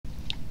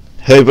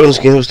Hey everyone's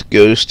games to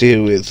Ghost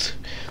here with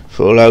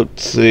Fallout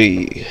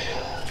 3.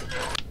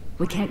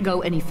 We can't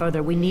go any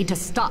further. We need to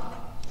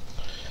stop.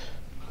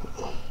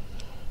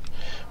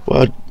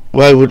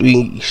 Why would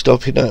we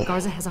stop you now?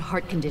 Garza has a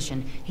heart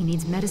condition. He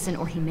needs medicine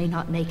or he may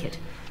not make it.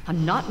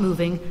 I'm not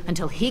moving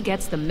until he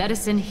gets the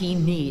medicine he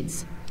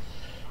needs.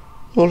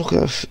 Oh, look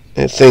at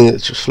that thing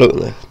that's just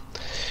floating there.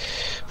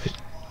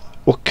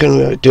 What can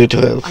we do to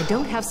help? I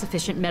don't have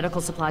sufficient medical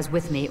supplies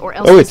with me, or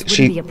else this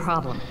wouldn't be a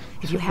problem.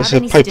 If you have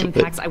any stim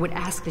packs, I would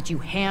ask that you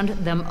hand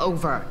them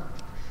over.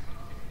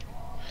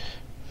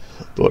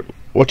 But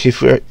what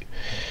if we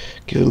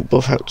give them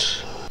buff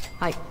out?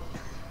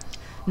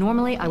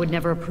 Normally, I would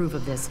never approve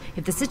of this.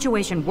 If the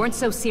situation weren't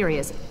so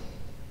serious,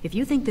 if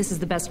you think this is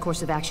the best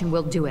course of action,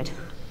 we'll do it.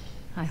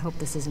 I hope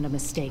this isn't a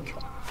mistake.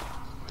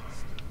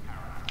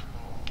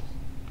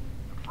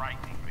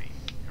 Frightening me,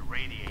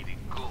 irradiating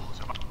ghouls.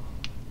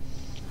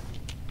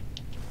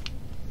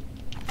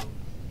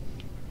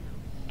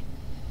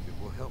 It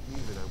will help me,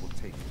 then I will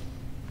take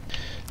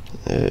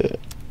it.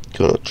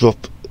 Gonna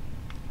drop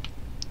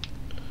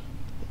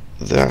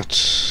that.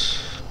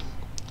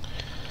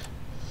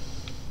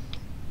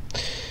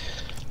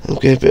 I'm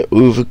getting a bit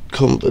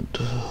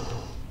overcumbered.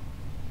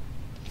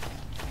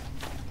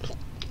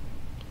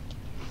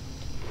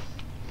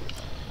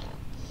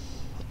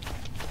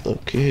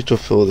 Okay,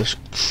 drop all this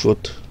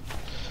crud.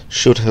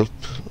 Should help.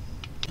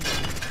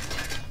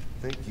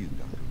 Thank you,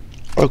 Doctor.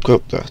 I'll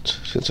grab that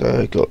since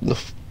I got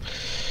enough.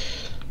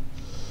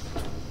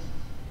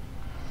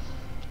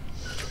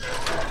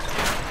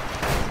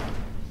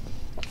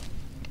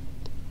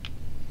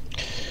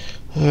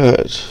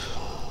 Alright.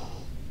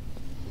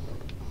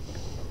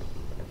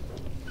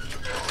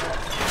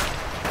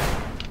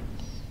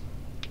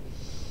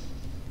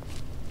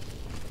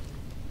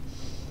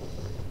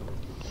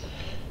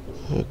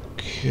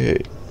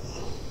 Okay.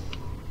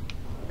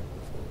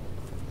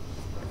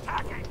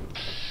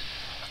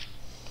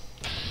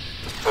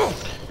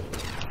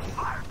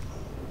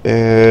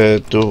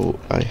 Do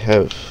I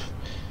have?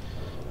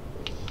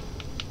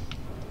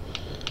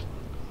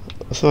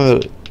 I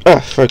thought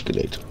frag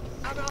grenade.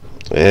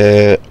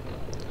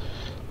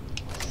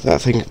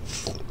 That thing.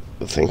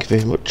 Thank you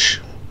very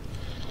much.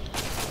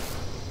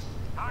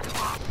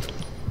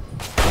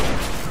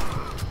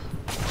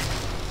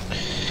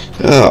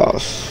 Oh,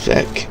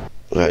 feck.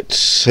 Right,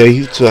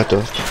 save so I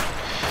don't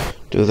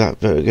have to do that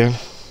bit again.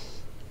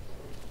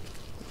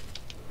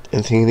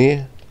 Anything in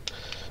here?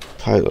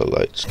 Pilot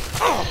lights.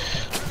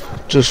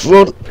 Just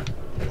run!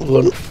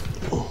 Run.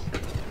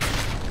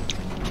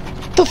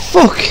 The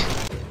fuck?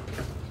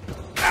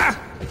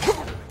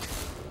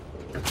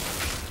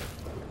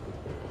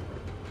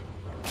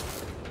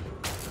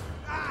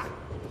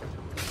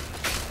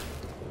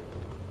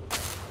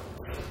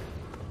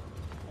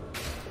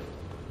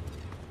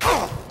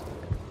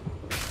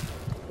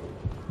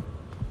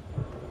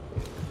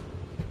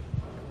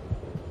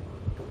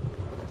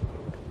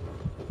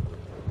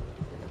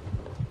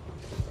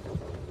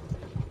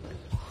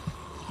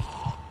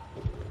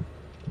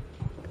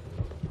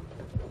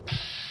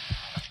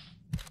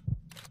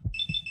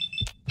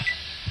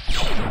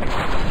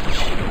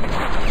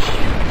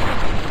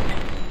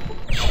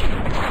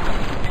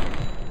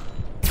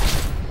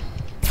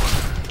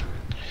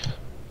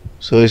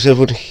 So is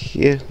everyone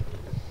here?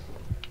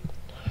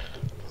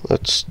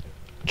 That's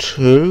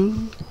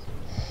 2.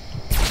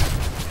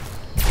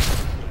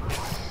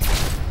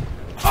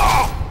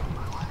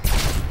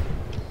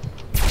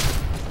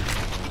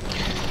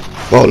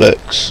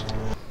 Bollocks.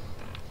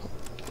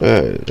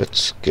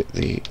 Let's get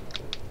the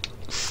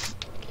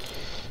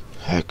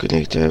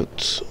grenade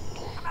out.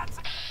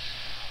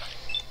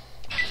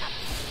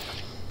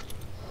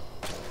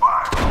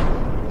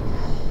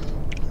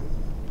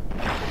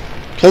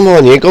 Come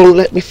on, you ain't gonna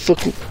let me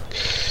fucking...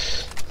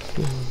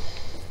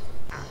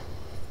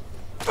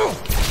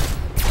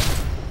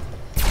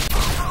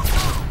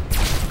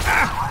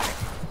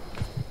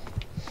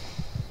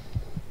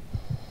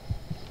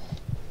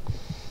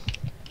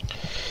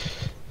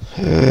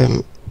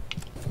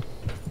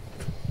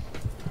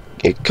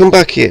 Okay, come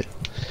back here.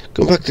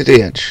 Come back to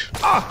the edge.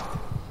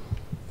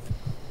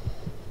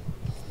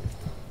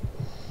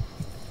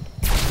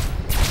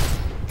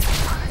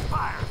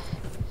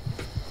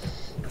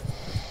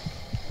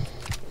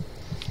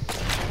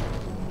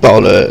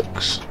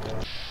 Bollocks.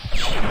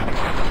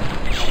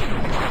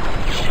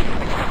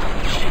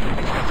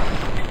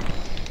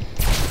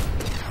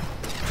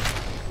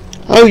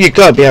 Oh, you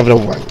gotta be having a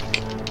wank.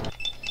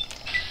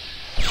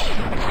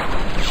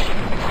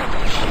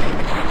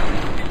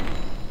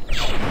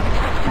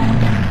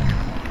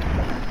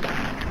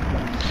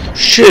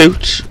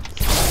 Shoot.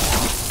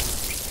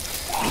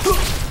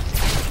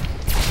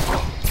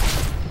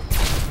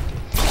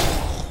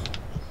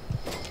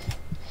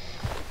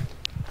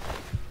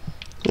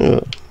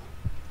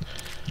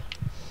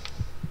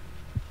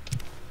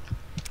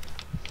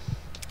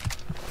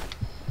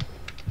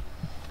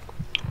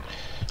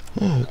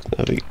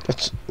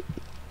 That's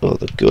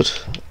rather good.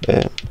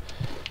 I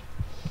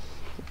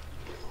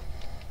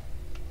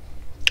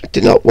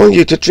did not want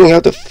you to drink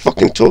out the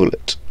fucking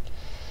toilet.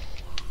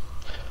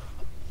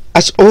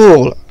 That's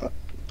all.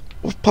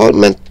 What part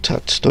meant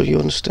that? Don't you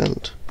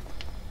understand?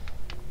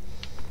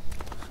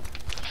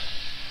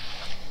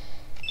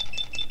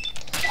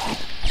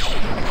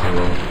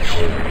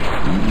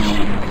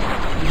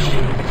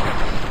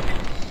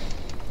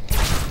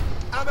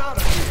 I'm out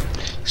of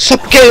here.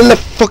 Stop getting in the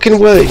fucking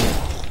way.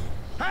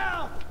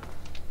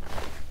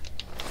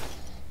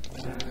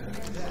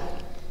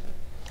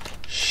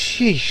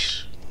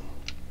 Sheesh.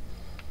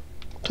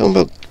 Talking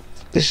about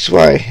this is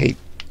why I hate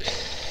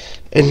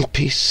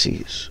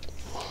NPCs.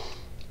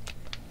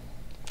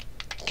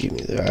 Give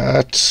me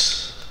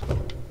that.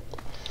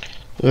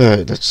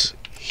 Alright, let's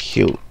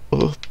heal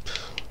up.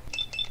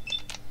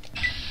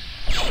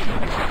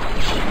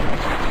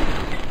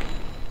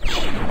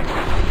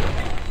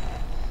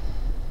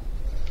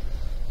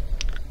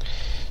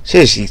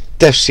 Seriously,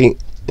 death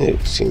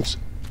scenes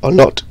are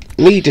not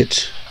needed.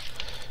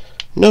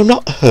 No,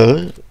 not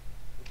her.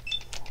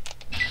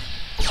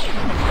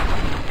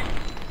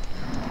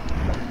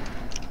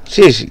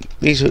 Seriously,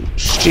 these are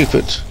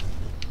stupid.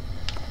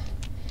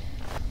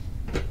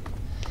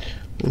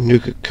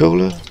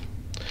 Nuka-Cola.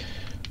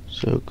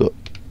 So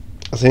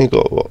I think I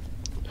got what?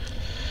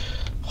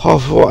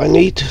 Half of what I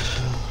need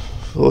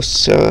for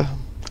Sierra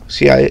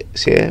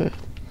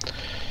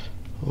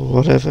or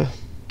whatever.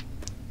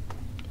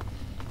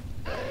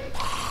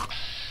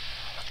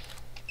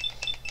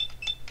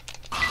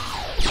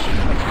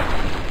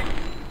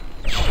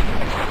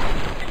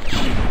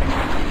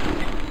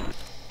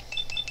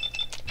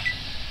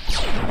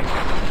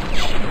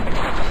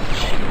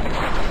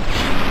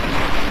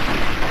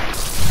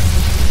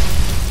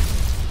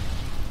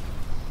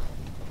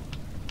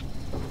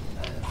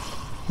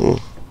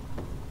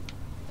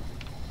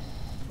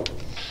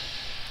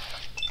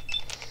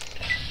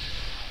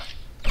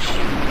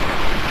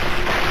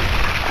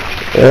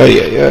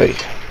 Ay.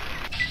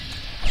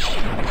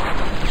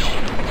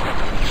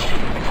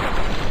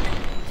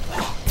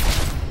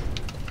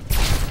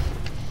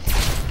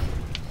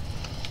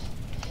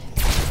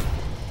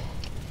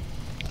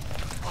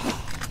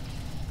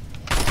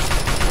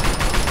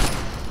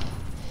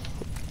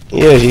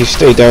 Yeah, you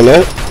stay down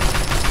there.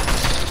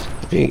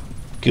 Be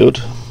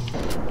good.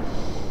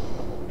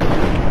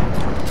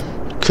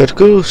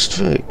 Critical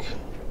strike.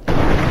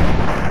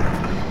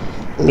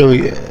 Oh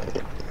yeah.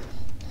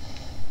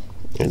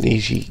 An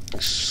easy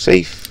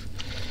safe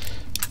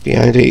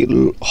behind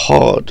a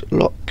hard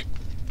lock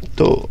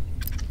door.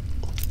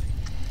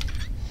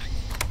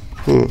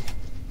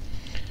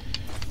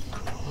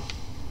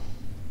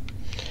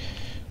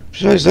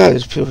 Besides that,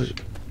 it's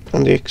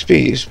and the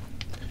XP is.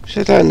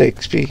 Besides that, and the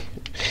XP.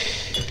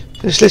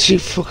 Let's let you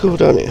fuck all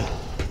down here.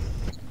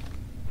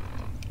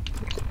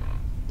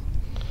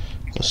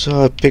 I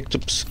saw I picked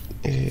up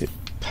a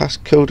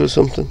passcode or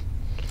something.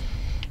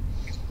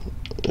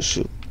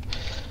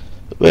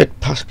 Red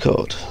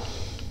passcode.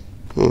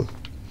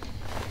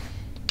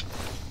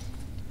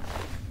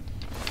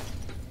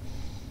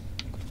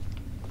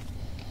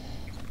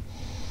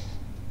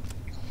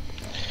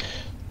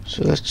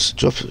 So let's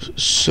drop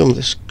some of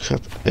this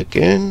crap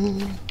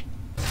again.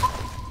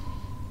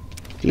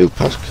 Blue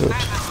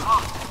passcode.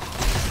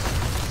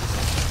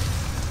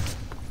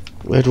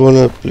 Red one,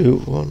 a blue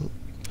one,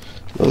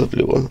 another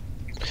blue one.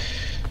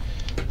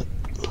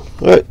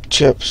 Right,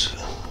 chaps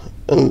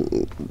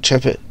and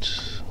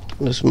chappets,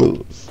 let's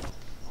move.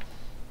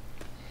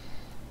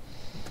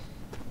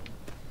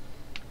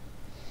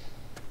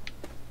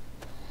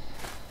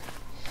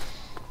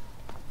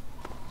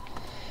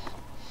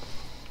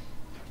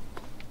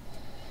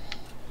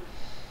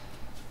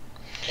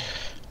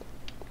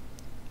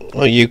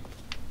 Are you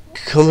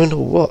coming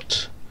or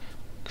what?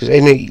 Because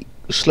any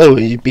slower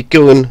you'd be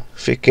going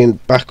freaking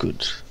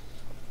backwards.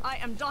 I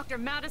am Dr.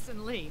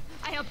 Madison Lee.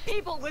 I have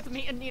people with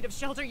me in need of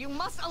shelter. You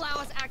must allow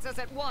us access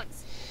at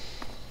once.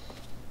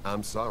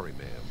 I'm sorry,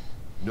 ma'am.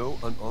 No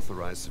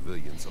unauthorized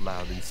civilians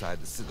allowed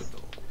inside the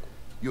Citadel.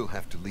 You'll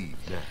have to leave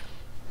now.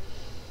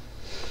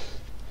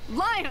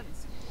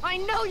 Lions! I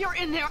know you're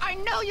in there. I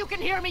know you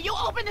can hear me. You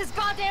open this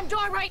goddamn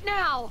door right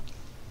now.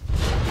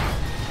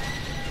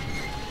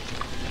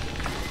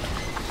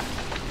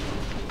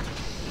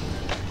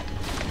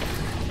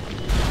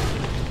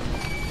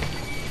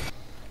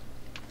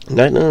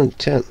 Nine out of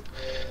 10.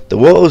 The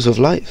Walls of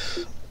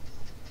Life.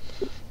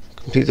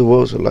 Complete the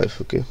Walls of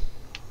Life, okay.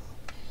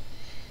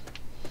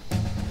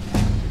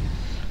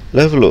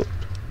 Level up.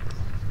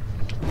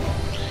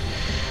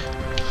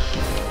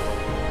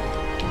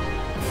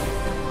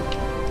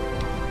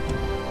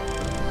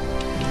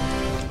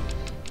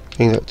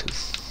 Bring that to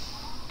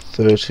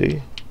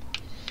 30.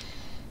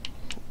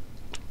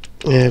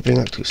 Yeah, bring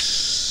that to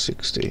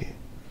 60.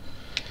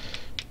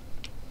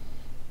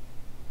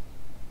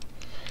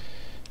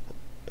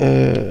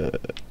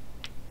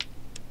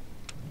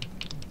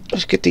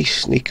 Let's get the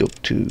sneak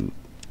up to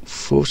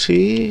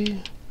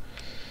 40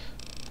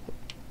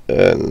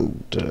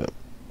 and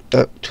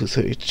up to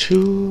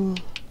 32.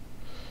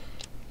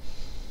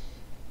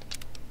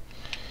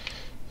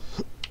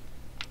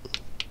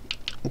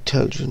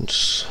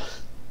 Intelligence.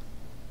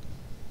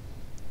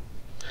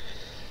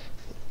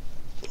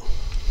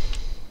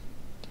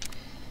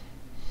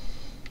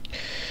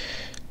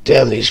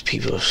 Damn, these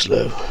people are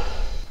slow.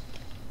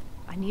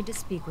 I need to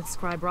speak with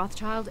Scribe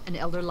Rothschild and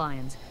Elder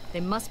Lyons. They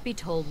must be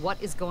told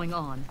what is going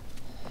on.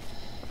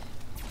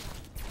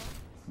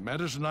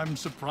 Madison, I'm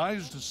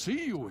surprised to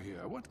see you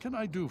here. What can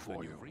I do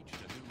for you?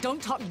 Don't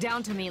talk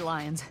down to me,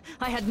 Lyons.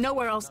 I had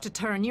nowhere else to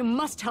turn. You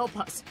must help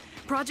us.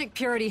 Project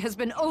Purity has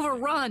been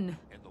overrun.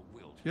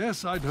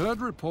 Yes, I'd heard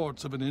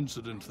reports of an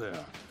incident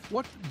there.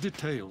 What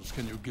details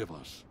can you give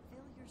us?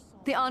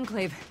 The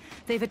Enclave.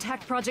 They've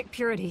attacked Project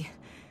Purity.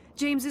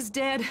 James is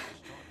dead.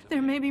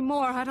 There may be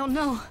more, I don't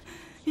know.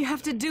 You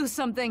have to do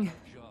something.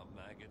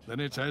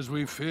 Then it's as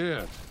we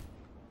feared.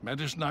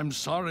 Madison, I'm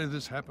sorry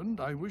this happened.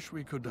 I wish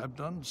we could have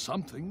done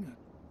something.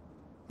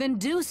 Then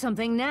do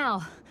something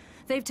now.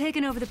 They've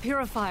taken over the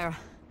Purifier.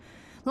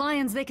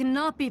 Lyons, they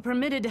cannot be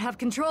permitted to have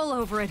control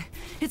over it.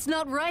 It's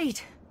not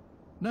right.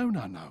 No.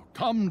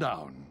 Calm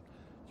down.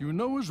 You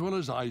know as well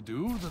as I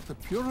do that the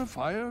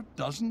Purifier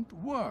doesn't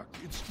work.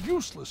 It's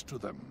useless to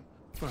them.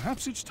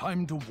 Perhaps it's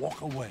time to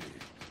walk away.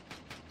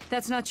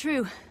 That's not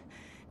true.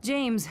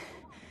 James,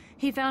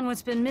 he found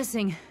what's been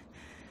missing.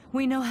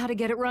 We know how to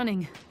get it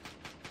running.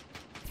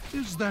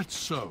 Is that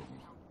so?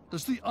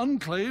 Does the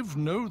Enclave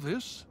know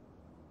this?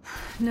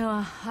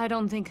 No, I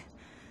don't think...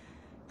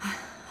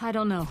 I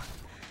don't know.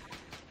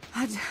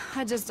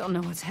 I just don't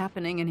know what's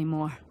happening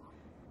anymore.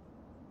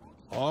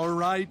 All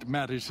right,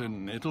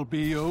 Madison, it'll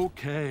be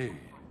okay.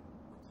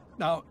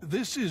 Now,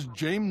 this is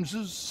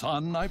James's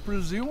son, I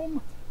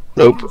presume?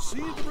 Nope. You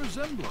see the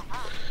resemblance?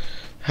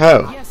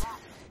 How? Yes.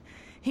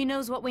 He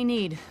knows what we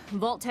need.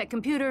 Vault-Tec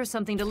computer,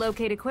 something to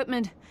locate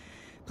equipment.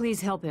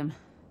 Please help him.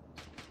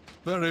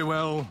 Very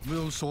well,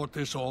 we'll sort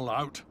this all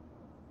out.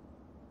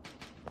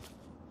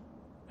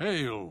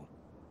 Hail.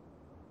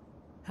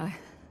 I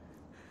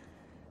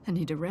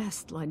need to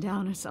rest, lie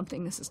down or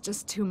something. This is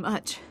just too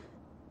much.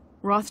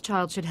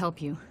 Rothschild should help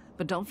you,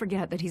 but don't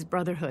forget that he's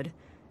Brotherhood.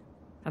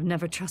 I've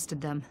never trusted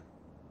them.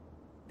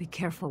 Be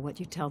careful what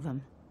you tell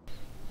them.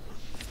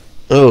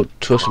 Oh,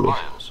 trust me.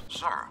 Lyons,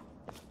 sir.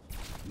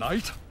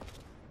 Knight?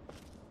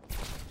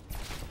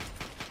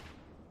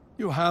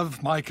 You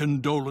have my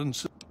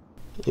condolences.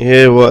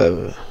 Yeah,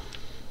 whatever.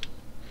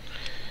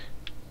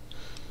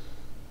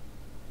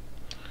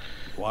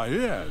 Why,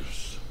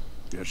 yes.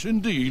 Yes,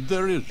 indeed,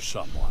 there is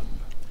someone.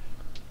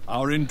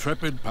 Our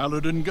intrepid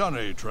paladin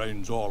Gunny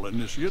trains all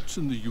initiates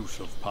in the use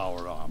of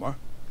power armor.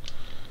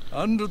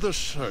 Under the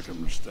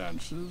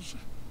circumstances,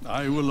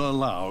 I will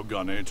allow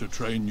Gunny to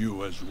train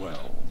you as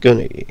well.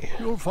 Gunny.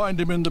 You'll find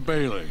him in the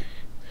Bailey.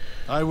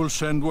 I will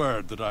send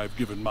word that I've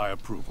given my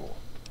approval.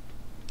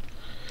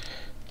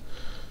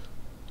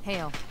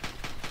 Hail.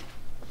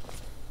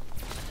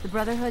 The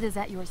Brotherhood is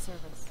at your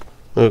service.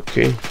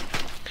 Okay.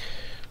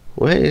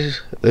 Where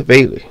is the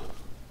Bailey?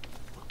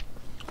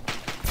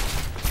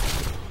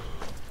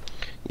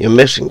 You're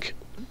missing.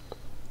 The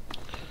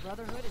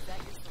Brotherhood is at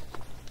your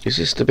service. Is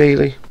this the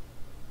Bailey?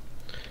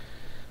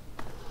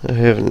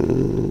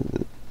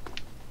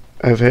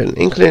 I've had an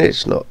inkling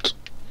it's not.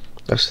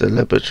 That's the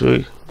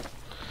laboratory.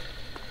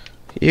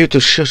 You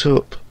just shut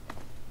up.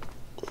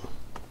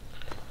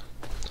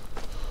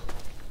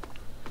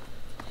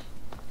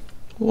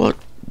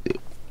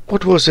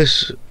 What was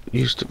this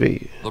used to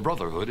be? The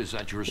Brotherhood is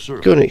at your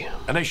service. Gunny.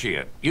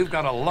 Initiate, you've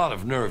got a lot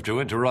of nerve to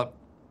interrupt.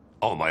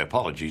 Oh, my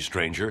apologies,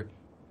 stranger.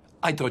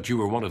 I thought you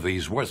were one of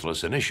these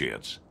worthless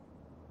initiates.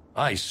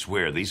 I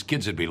swear these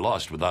kids would be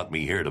lost without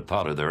me here to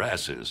powder their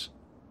asses.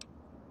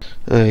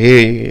 I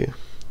hear you.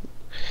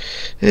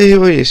 Hey,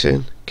 what are you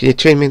saying? Can you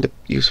train me in the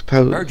use of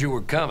power? Heard you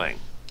were coming.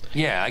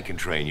 Yeah, I can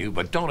train you,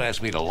 but don't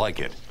ask me to like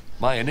it.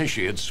 My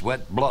initiates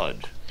sweat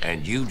blood,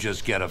 and you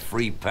just get a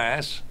free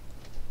pass?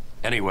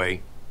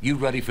 Anyway, you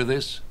ready for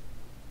this?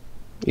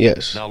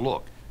 Yes. Now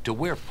look, to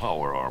wear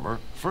power armor,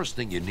 first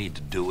thing you need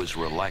to do is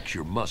relax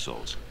your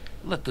muscles.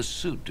 Let the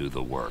suit do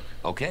the work,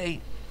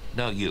 okay?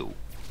 Now you.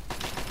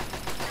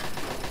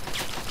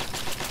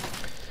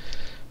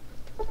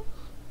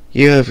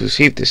 You have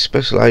received the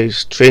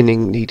specialized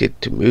training needed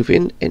to move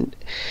in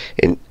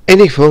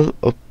any form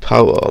of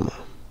power armor.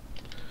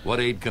 What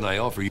aid can I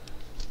offer you?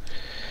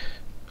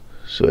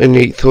 So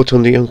any thought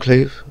on the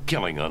Enclave?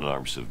 Killing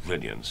unarmed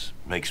civilians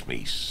makes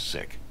me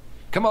sick.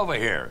 Come over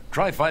here.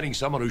 Try fighting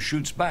someone who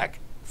shoots back.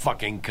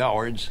 Fucking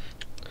cowards.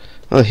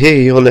 I hear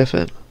you on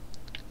FM.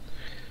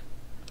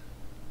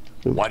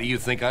 Why do you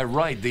think I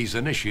ride these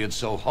initiates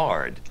so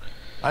hard?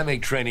 I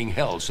make training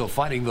hell, so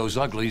fighting those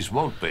uglies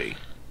won't be.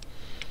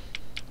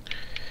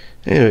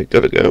 Anyway,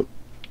 gotta go.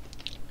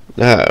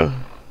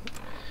 Now,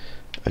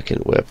 I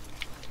can wear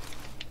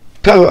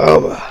power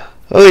armor.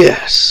 Oh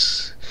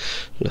yes,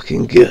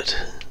 looking good.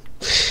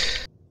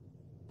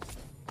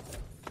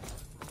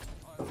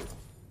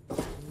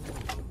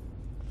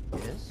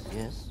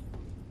 Yes.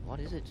 What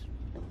is it?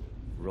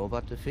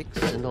 Robot to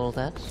fix and all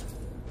that?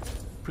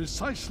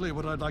 Precisely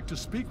what I'd like to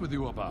speak with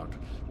you about.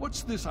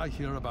 What's this I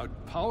hear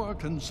about power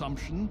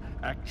consumption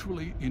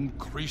actually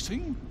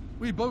increasing?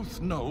 We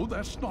both know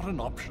that's not an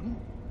option.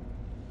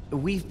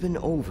 We've been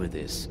over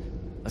this.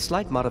 A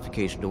slight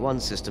modification to one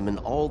system and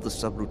all the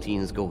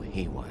subroutines go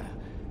haywire.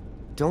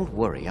 Don't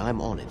worry, I'm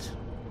on it.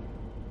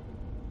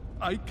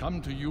 I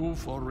come to you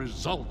for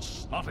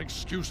results, not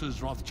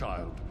excuses,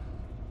 Rothschild.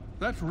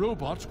 That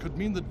robot could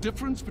mean the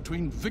difference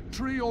between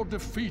victory or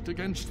defeat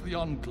against the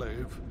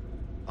Enclave.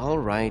 All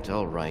right,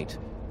 all right.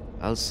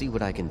 I'll see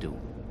what I can do.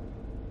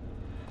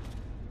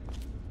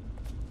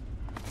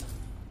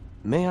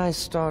 May I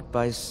start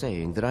by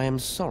saying that I am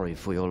sorry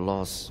for your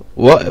loss.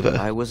 Whatever.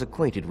 I was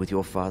acquainted with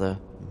your father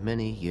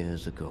many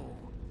years ago.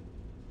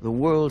 The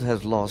world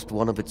has lost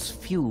one of its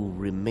few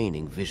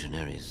remaining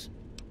visionaries.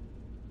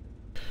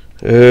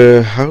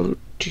 How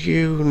do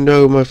you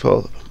know my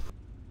father?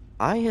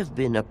 I have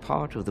been a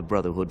part of the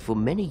Brotherhood for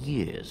many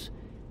years.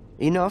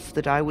 Enough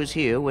that I was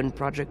here when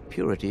Project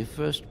Purity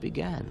first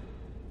began.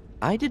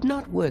 I did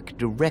not work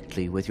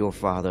directly with your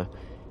father.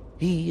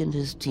 He and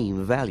his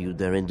team valued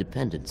their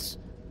independence,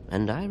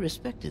 and I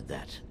respected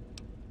that.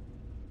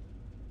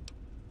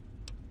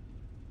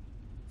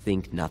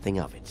 Think nothing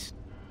of it.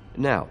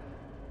 Now,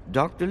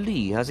 Dr.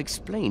 Lee has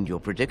explained your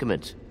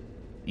predicament.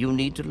 You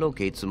need to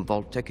locate some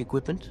Vault-Tec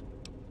equipment?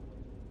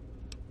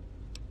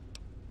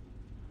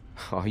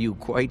 Are you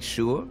quite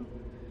sure?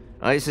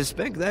 I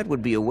suspect that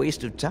would be a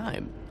waste of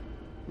time.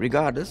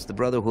 Regardless, the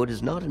Brotherhood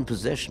is not in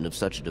possession of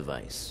such a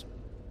device.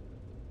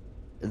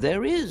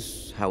 There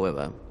is,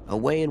 however, a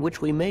way in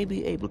which we may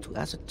be able to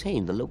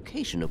ascertain the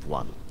location of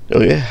one.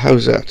 Oh yeah,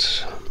 how's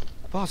that?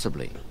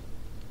 Possibly.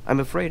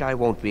 I'm afraid I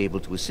won't be able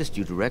to assist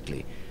you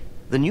directly.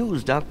 The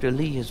news Dr.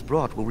 Lee has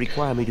brought will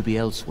require me to be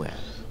elsewhere.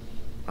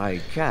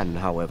 I can,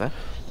 however,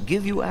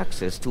 give you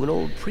access to an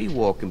old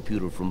pre-war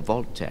computer from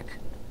Vault-Tec.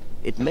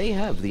 It may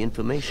have the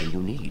information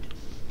you need.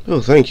 Oh,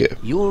 thank you.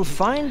 You'll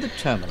find the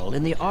terminal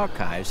in the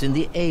archives in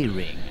the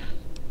A-Ring.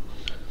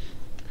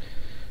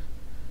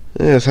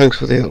 Yeah, thanks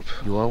for the help.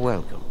 You are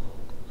welcome.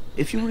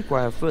 If you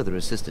require further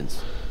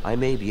assistance, I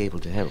may be able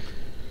to help.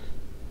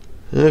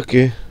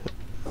 Okay.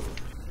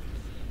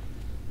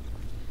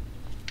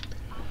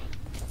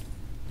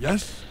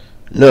 Yes?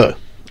 No.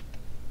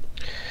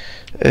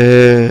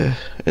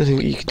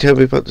 Anything you can tell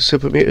me about the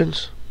super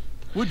mutants?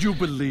 Would you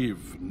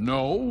believe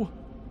no?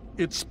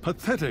 It's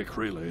pathetic,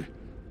 really,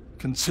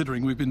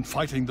 considering we've been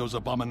fighting those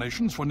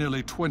abominations for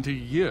nearly 20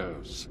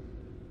 years.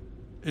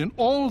 In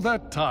all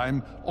that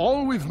time,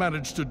 all we've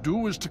managed to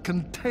do is to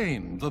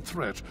contain the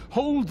threat,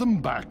 hold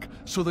them back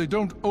so they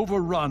don't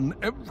overrun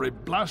every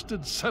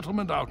blasted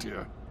settlement out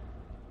here.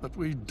 But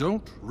we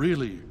don't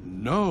really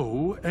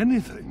know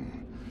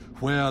anything.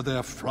 Where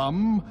they're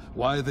from,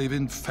 why they've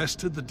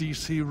infested the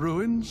DC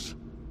ruins.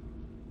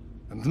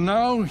 And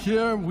now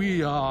here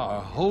we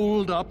are,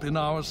 holed up in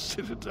our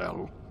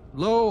citadel.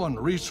 Low on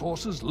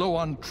resources, low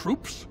on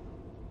troops.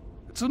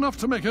 It's enough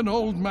to make an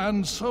old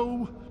man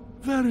so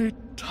very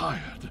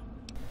tired.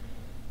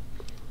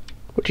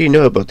 What do you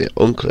know about the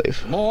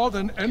Enclave? More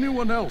than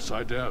anyone else,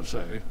 I dare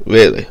say.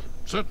 Really?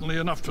 Certainly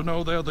enough to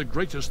know they're the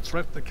greatest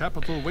threat the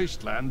capital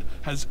wasteland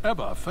has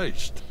ever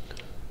faced.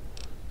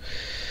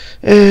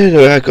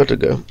 Anyway, I gotta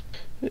go.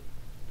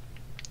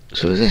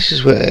 So this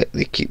is where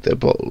they keep their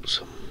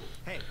bottles.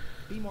 Hey,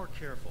 be more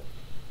careful.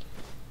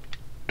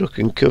 Duck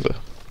and cover.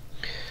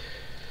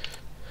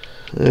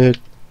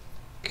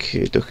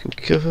 Okay, duck and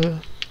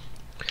cover.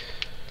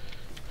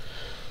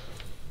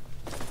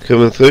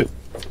 Coming through.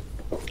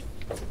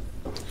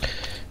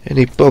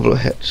 Any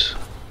bobbleheads?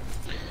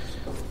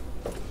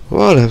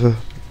 Whatever.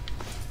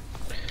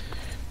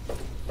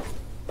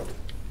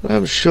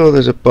 I'm sure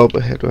there's a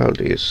bobblehead around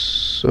here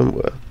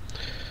somewhere.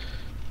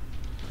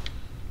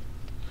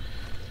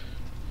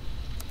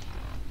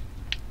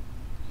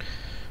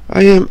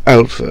 I am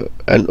Alpha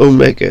and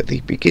Omega, the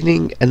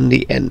beginning and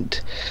the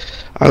end.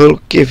 I will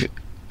give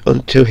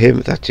unto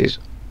him that is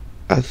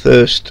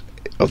athirst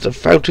of the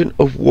fountain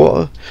of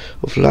water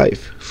of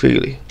life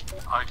freely.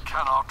 I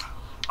cannot,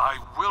 I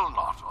will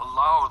not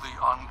allow the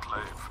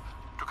Enclave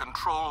to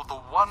control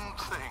the one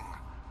thing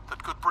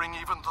that could bring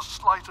even the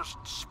slightest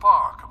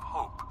spark of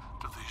hope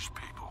to these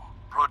people.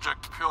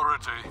 Project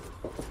Purity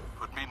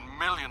would mean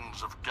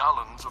millions of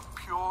gallons of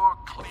pure,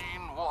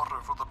 clean water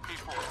for the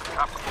people of the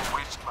capital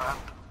wasteland.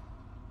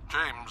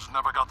 James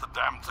never got the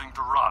damn thing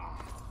to run.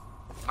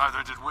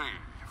 Neither did we,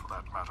 for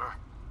that matter.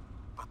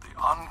 But the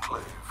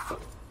Enclave,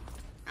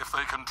 if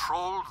they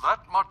controlled that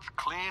much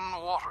clean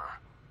water,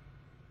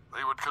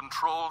 they would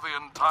control the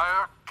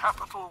entire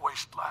capital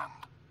wasteland.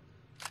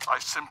 I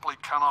simply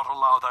cannot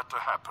allow that to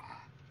happen.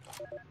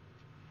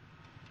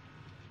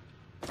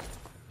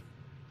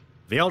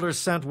 The Elders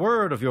sent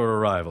word of your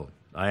arrival.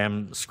 I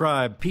am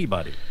Scribe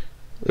Peabody.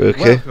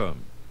 Okay.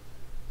 Welcome,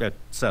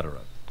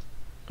 etc.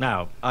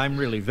 Now, I'm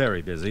really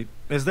very busy.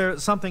 Is there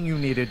something you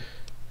needed?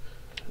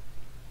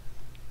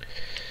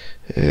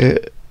 Do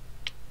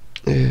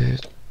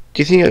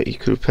you think you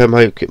could repair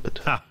my equipment?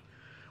 Ha!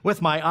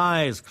 With my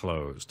eyes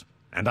closed.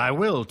 And I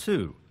will,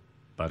 too.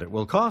 But it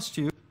will cost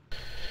you.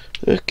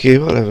 Okay,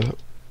 whatever.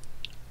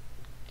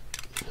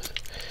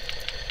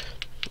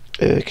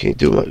 Can you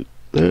do my...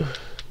 No?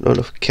 Not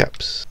enough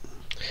caps.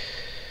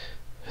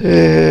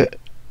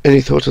 Any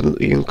thoughts on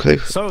the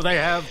Enclave? So they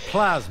have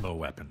plasma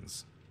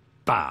weapons.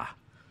 Bah!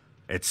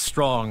 It's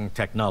strong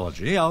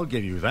technology, I'll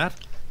give you that,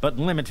 but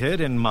limited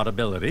in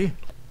moddability.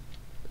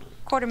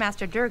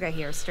 Quartermaster Durga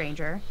here,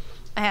 stranger.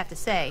 I have to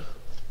say,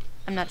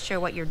 I'm not sure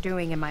what you're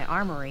doing in my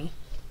armory.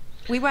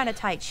 We run a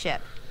tight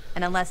ship,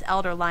 and unless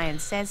Elder Lion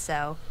says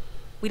so,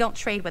 we don't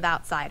trade with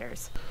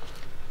outsiders.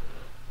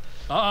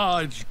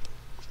 I'd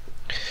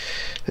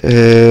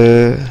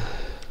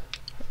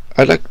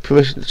like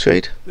permission to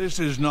trade. This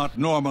is not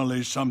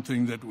normally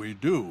something that we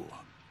do.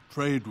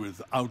 Trade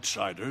with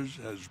outsiders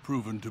has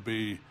proven to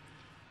be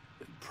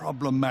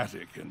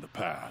problematic in the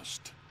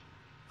past.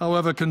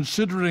 However,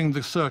 considering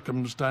the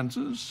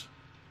circumstances,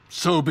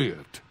 so be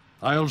it.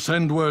 I'll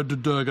send word to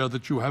Durga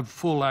that you have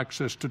full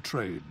access to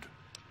trade.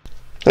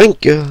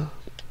 Thank you.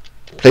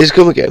 Please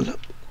come again.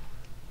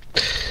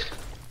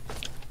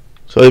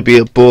 So I'd be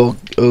a boy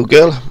or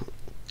girl.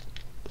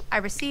 I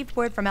received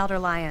word from Elder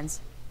Lyons.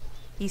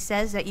 He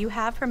says that you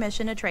have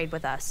permission to trade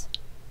with us.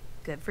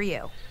 Good for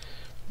you.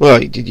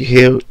 Why, did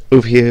you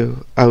overhear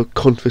our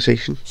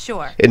conversation?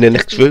 Sure. In the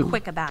next room?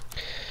 Quick about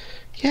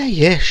it.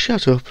 Yeah,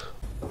 shut up.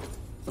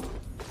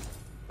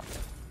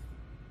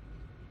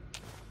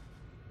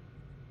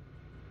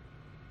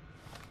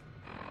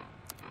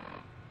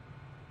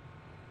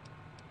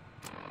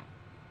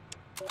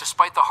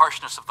 Despite the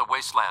harshness of the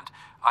wasteland,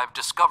 I've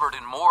discovered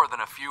in more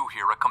than a few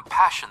here a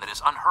compassion that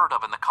is unheard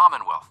of in the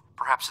Commonwealth.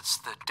 Perhaps it's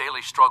the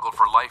daily struggle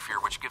for life here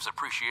which gives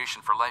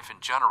appreciation for life in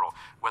general,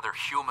 whether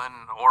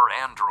human or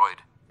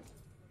android.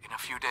 In a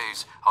few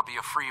days, I'll be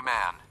a free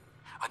man.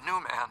 A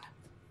new man.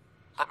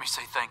 Let me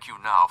say thank you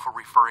now for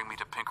referring me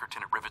to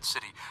Pinkerton at Rivet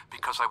City,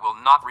 because I will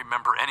not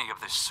remember any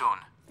of this soon.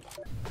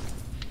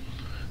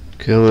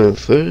 Coming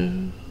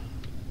through.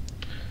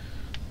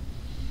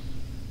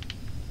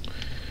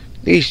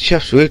 These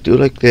chaps really do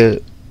like their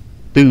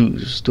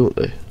booze, don't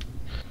they?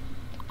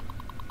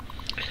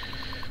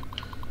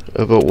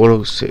 About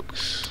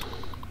 106.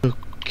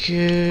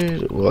 Okay,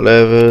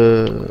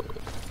 whatever.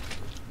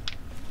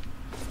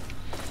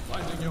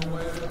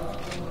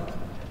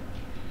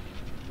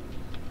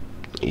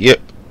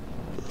 Yep.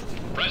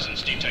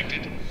 Presence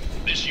detected.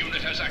 This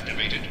unit has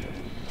activated.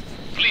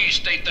 Please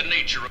state the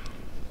nature of...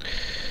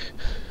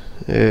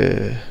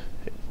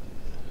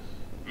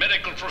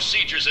 Medical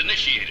procedures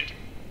initiated.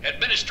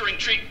 Administering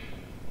treatment.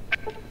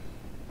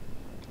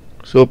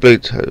 Saw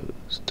blade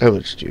has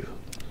damaged you.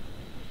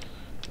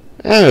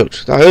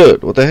 Ouch, that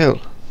hurt. What the hell?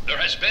 There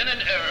has been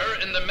an error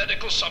in the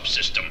medical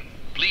subsystem.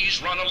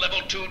 Please run a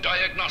level 2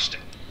 diagnostic.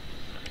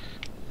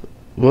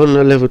 Run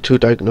a level 2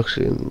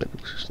 diagnostic in the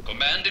medical system.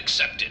 Command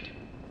accepted.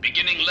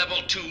 Beginning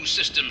level 2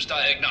 systems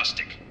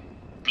diagnostic.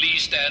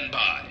 Please stand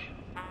by.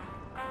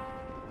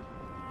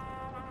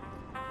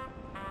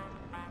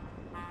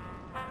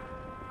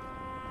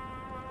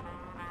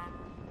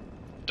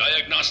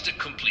 Diagnostic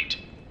complete.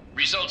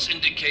 Results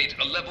indicate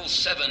a level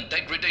 7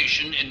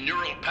 degradation in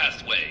neural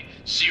pathway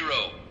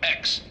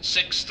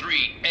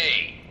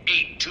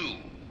 0x63A82.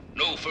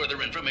 No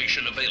further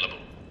information available.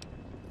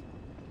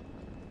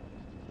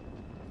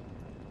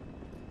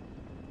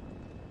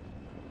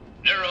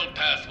 Neural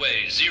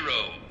pathway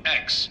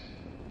 0x.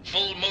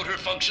 Full motor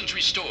functions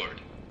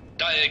restored.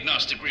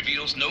 Diagnostic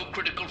reveals no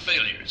critical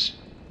failures.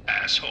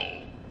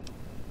 Asshole.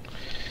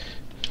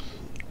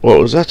 What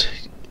was that?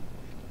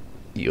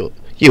 You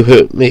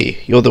hurt me.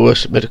 You're the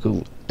worst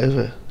medical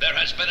ever. There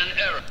has been an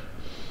error.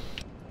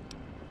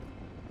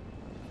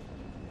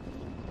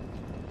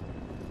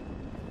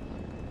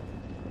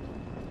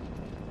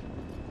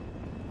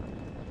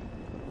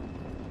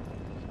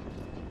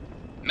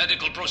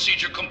 Medical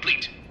procedure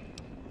complete.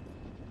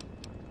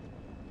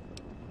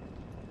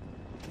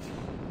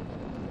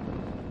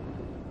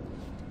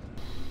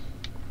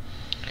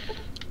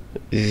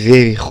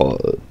 Very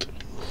hard.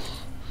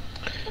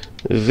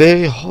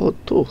 Very hard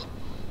too.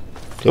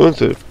 Coming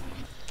through.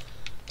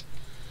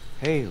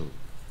 Hail.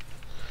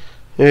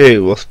 Hey,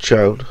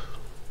 Rothschild.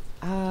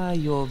 Ah,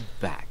 you're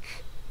back.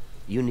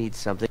 You need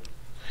something?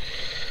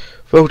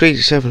 Vault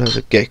 87 has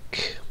a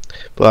geek,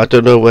 but I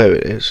don't know where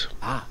it is.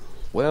 Ah,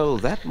 well,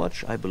 that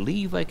much I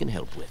believe I can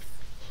help with.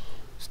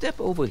 Step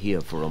over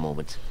here for a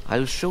moment.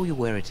 I'll show you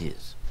where it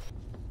is.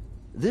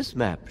 This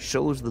map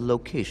shows the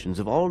locations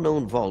of all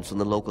known vaults in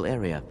the local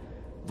area.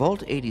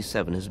 Vault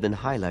 87 has been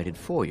highlighted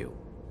for you.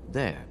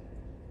 There.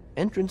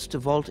 Entrance to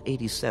Vault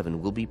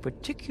 87 will be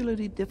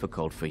particularly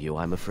difficult for you,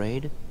 I'm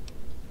afraid.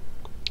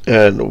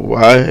 And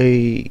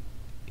why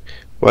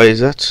is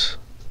that?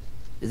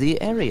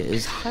 The area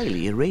is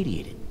highly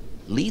irradiated.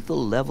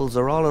 Lethal levels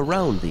are all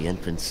around the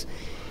entrance.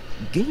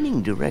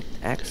 Gaining direct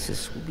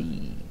access will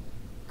be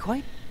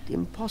quite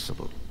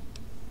impossible.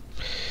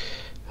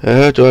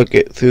 How do I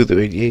get through the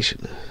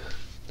radiation?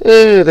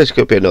 There's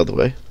got to be another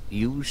way.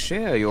 You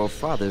share your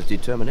father's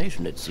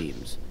determination, it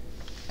seems.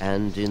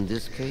 And in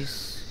this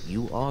case,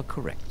 you are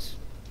correct.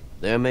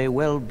 There may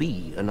well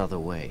be another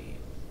way.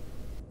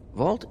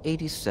 Vault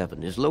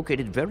 87 is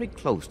located very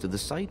close to the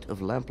site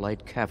of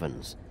Lamplight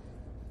Caverns.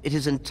 It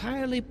is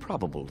entirely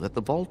probable that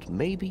the vault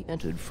may be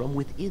entered from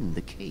within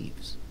the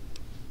caves.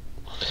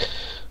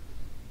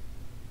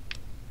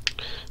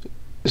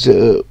 Is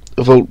it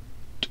a vault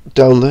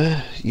down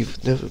there?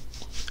 You've never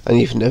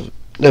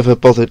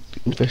bothered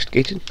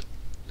investigating?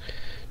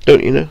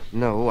 don't you know?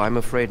 No, I'm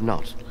afraid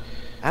not.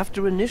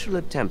 After initial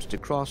attempts to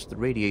cross the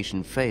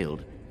radiation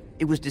failed,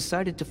 it was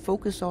decided to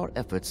focus our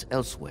efforts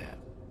elsewhere.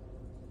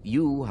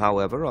 You,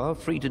 however, are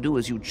free to do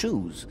as you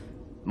choose.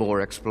 More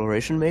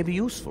exploration may be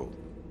useful,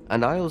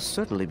 and I'll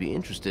certainly be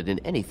interested in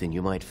anything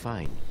you might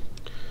find.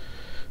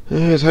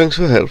 Thanks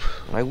for the help.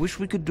 I wish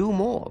we could do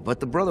more, but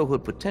the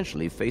Brotherhood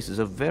potentially faces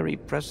a very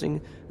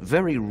pressing,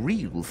 very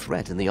real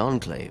threat in the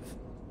Enclave.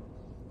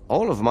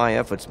 All of my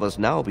efforts must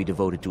now be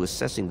devoted to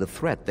assessing the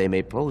threat they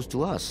may pose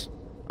to us.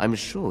 I'm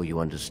sure you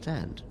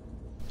understand.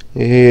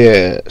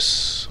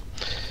 Yes.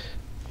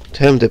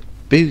 Time to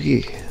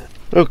boogie.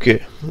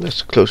 Okay,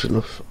 that's close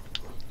enough.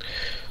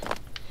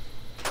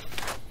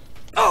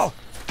 Oh!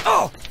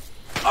 Oh!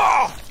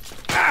 Oh!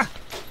 Ah!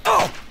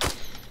 Oh!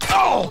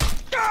 Oh!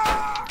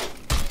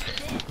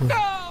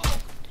 No!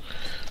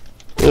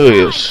 Oh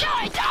yes.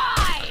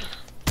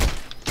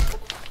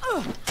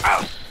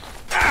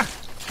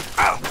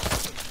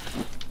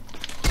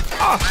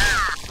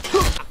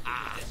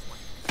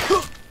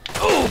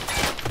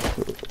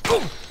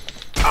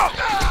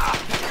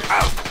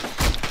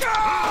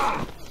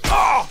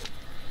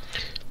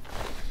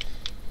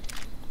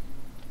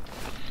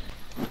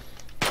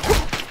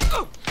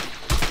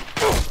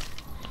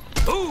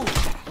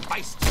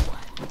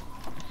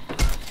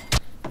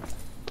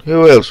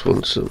 Who else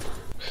wants some?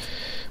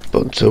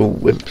 Bunch of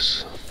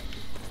wimps.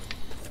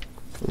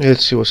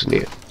 Let's see what's in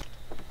here.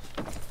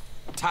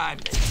 Time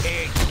to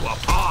tear you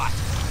apart.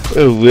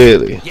 Oh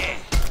really? Yeah.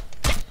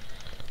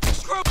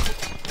 Screw.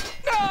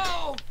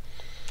 No.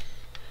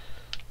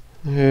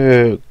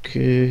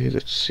 Okay,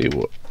 let's see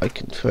what I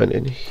can find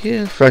in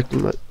here.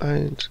 Fragment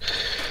mines,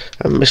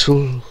 a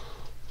missile.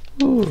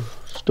 Oh,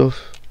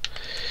 stuff.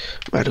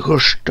 Medical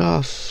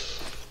stuff.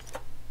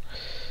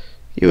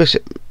 US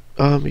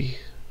Army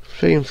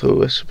flamethrower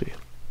recipe.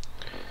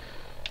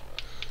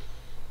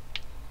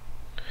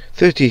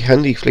 30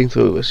 handy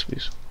flamethrower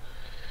recipes.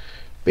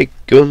 Big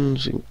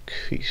guns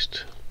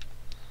increased.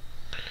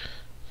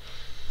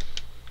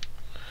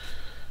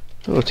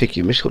 I'll take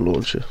your missile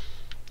launcher.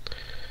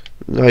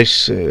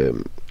 Nice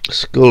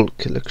skull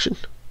collection.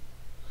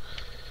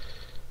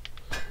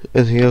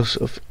 Anything else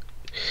of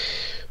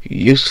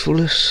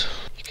usefulness?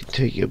 You can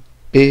take your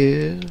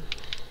beer,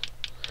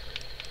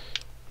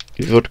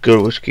 your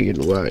vodka, whiskey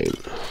and wine.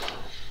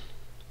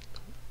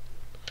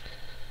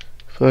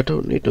 If I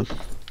don't need them.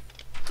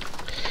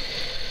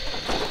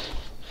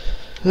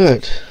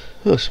 Right,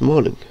 oh, it's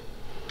morning.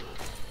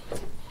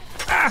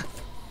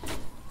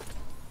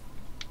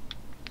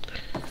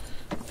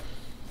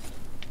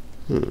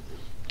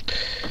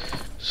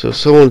 So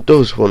someone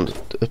does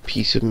want a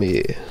piece of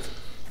me,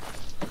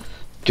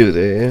 do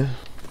they?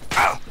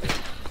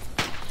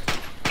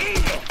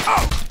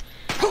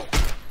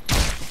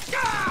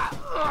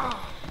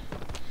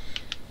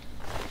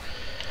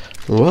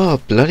 Wow,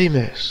 bloody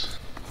mess.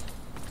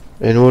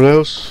 Anyone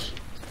else?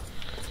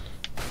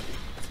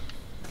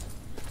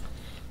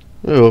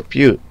 Oh,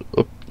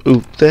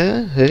 up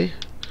there, hey?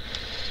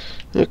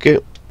 Okay.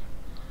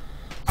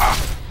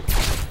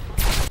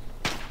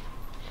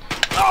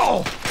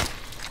 Oh!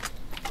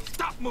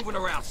 Stop moving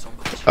around so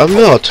much. I'm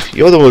not.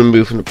 You're the one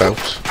moving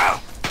about.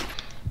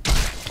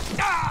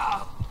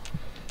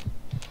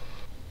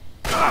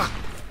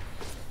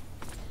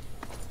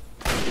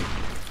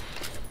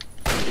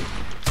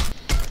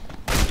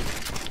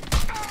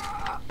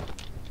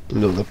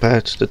 Another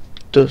patch the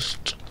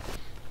dust.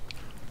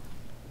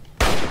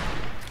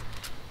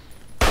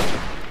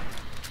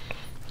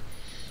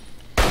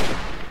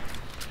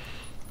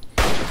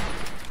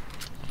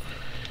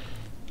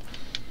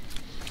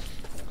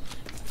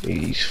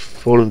 He's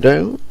fallen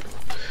down.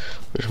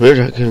 Which means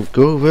I can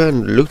go over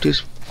and loot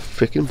his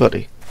freaking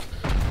body.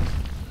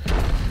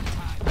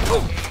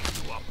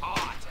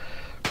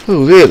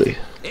 Oh really?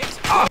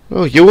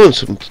 Oh, you want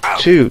some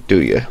too,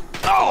 do you?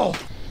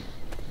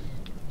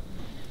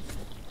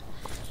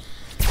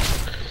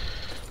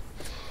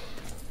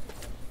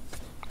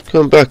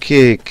 Come back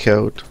here,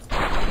 coward.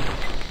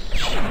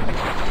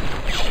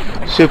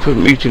 Super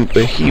mutant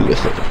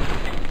Behemoth.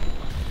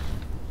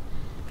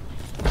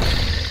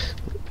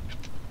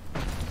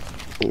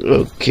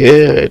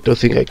 Okay, I don't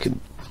think I can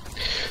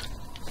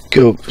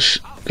go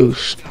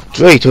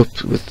straight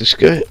up with this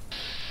guy.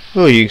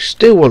 Oh, you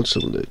still want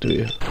some there, do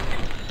you?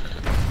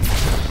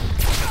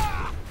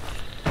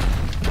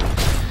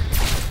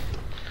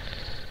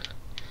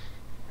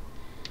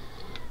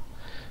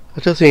 I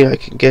don't think I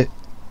can get.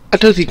 I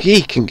don't think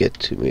he can get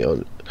to me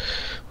on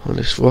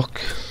this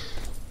rock,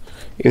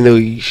 even though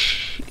he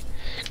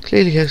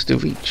clearly has the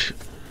reach.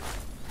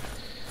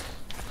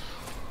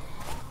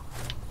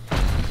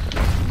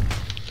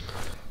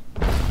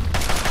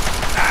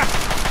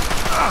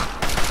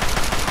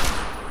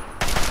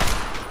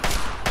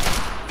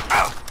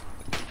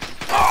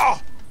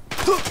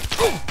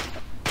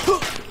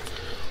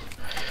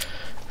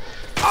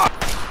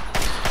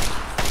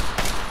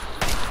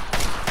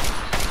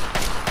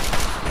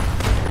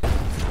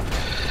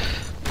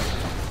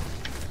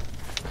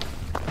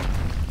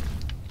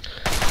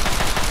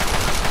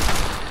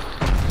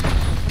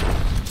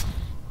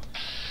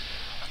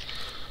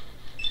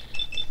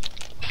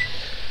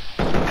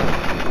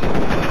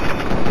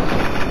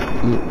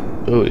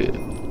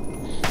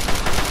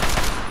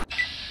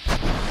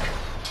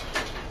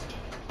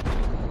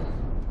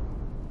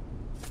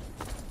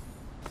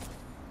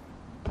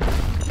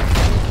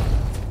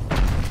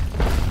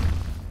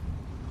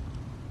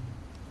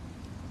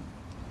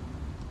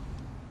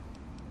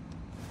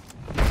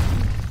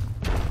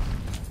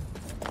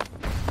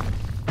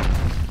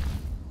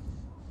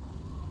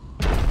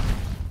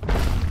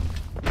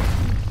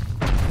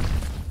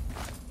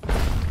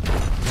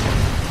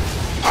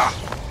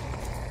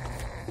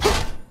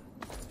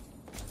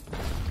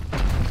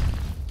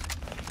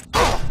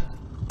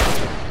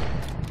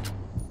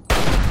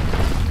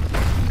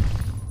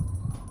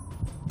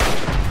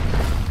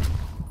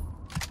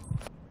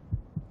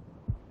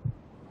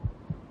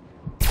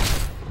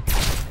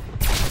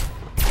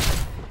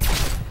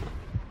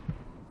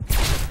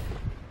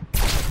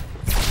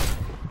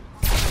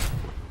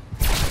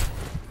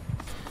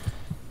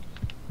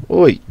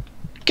 Oi,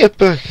 get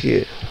back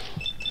here.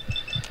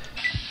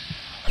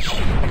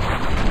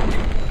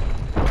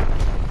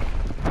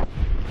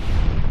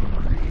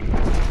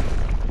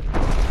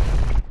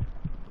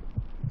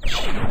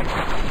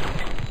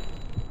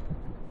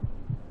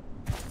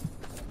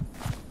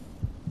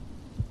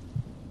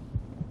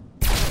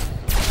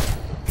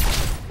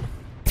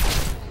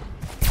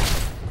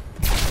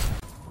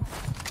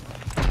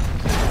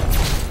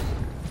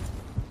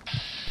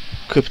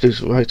 Clipped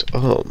his right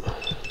arm.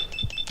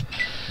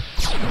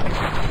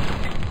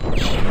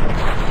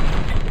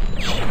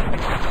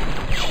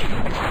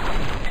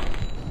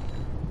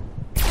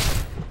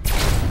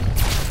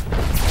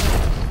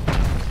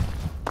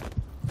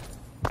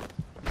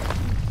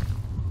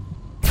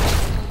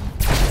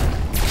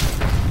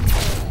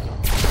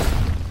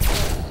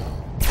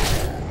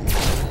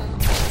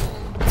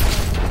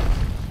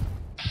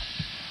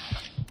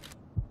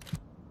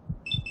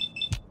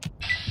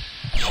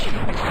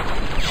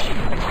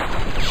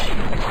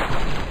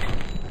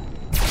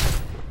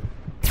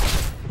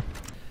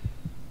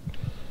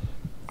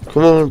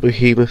 Come on,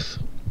 Behemoth.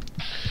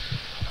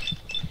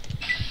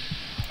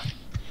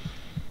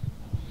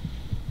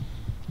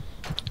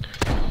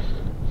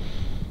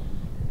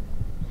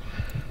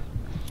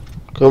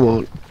 Come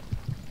on.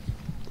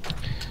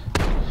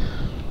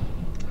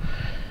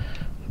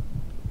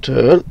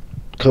 Turn.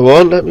 Come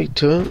on, let me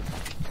turn.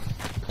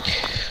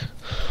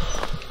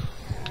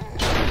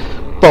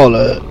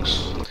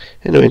 Bollocks.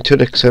 Anyway, until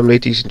next time,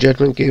 ladies and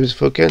gentlemen, gamers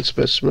for again,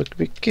 specimen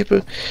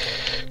keeper,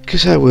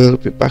 because I will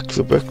be back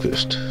for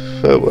breakfast.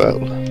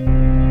 Farewell.